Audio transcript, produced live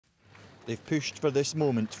They've pushed for this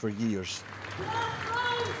moment for years.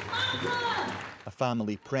 A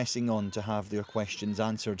family pressing on to have their questions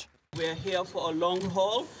answered. We're here for a long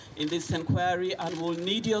haul in this inquiry and we'll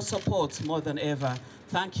need your support more than ever.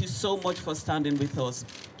 Thank you so much for standing with us.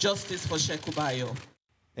 Justice for Sheku Bayoh.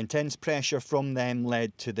 Intense pressure from them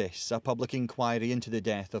led to this, a public inquiry into the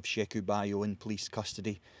death of Sheku Bayoh in police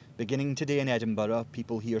custody. Beginning today in Edinburgh,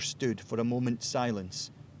 people here stood for a moment's silence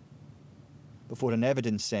before an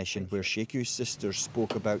evidence session where Sheku's sisters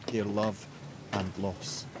spoke about their love and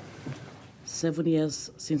loss. 7 years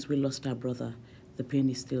since we lost our brother, the pain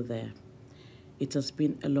is still there. It has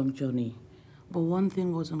been a long journey. But one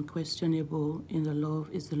thing was unquestionable in the love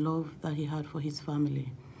is the love that he had for his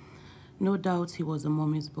family. No doubt he was a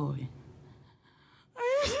mommy's boy.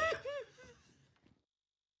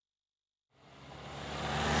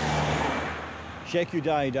 Sheku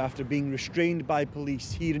died after being restrained by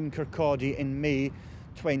police here in Kirkcaldy in May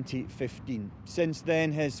 2015. Since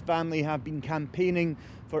then, his family have been campaigning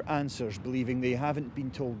for answers, believing they haven't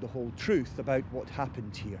been told the whole truth about what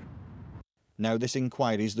happened here. Now this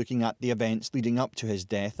inquiry is looking at the events leading up to his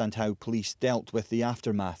death and how police dealt with the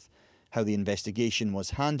aftermath, how the investigation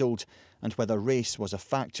was handled and whether race was a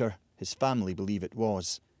factor. His family believe it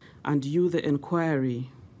was. And you, the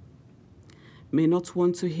inquiry, may not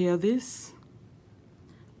want to hear this,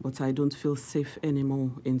 but I don't feel safe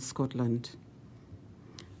anymore in Scotland.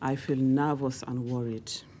 I feel nervous and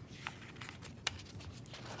worried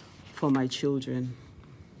for my children.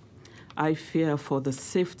 I fear for the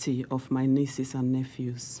safety of my nieces and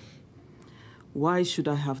nephews. Why should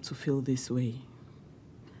I have to feel this way?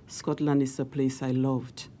 Scotland is a place I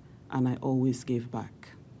loved and I always gave back.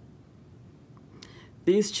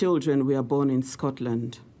 These children were born in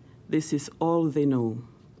Scotland. This is all they know.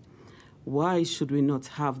 Why should we not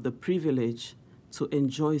have the privilege to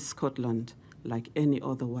enjoy Scotland like any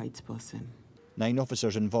other white person? 9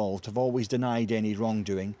 officers involved have always denied any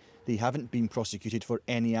wrongdoing. They haven't been prosecuted for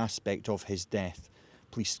any aspect of his death.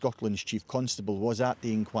 Police Scotland's Chief Constable was at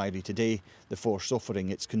the inquiry today, the force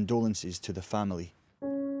offering its condolences to the family.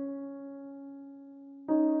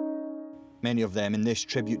 Many of them in this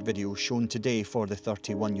tribute video shown today for the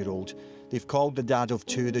 31-year-old. They've called the dad of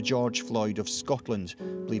 2 the George Floyd of Scotland,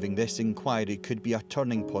 believing this inquiry could be a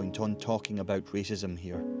turning point on talking about racism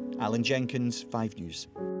here. Alan Jenkins, 5 News.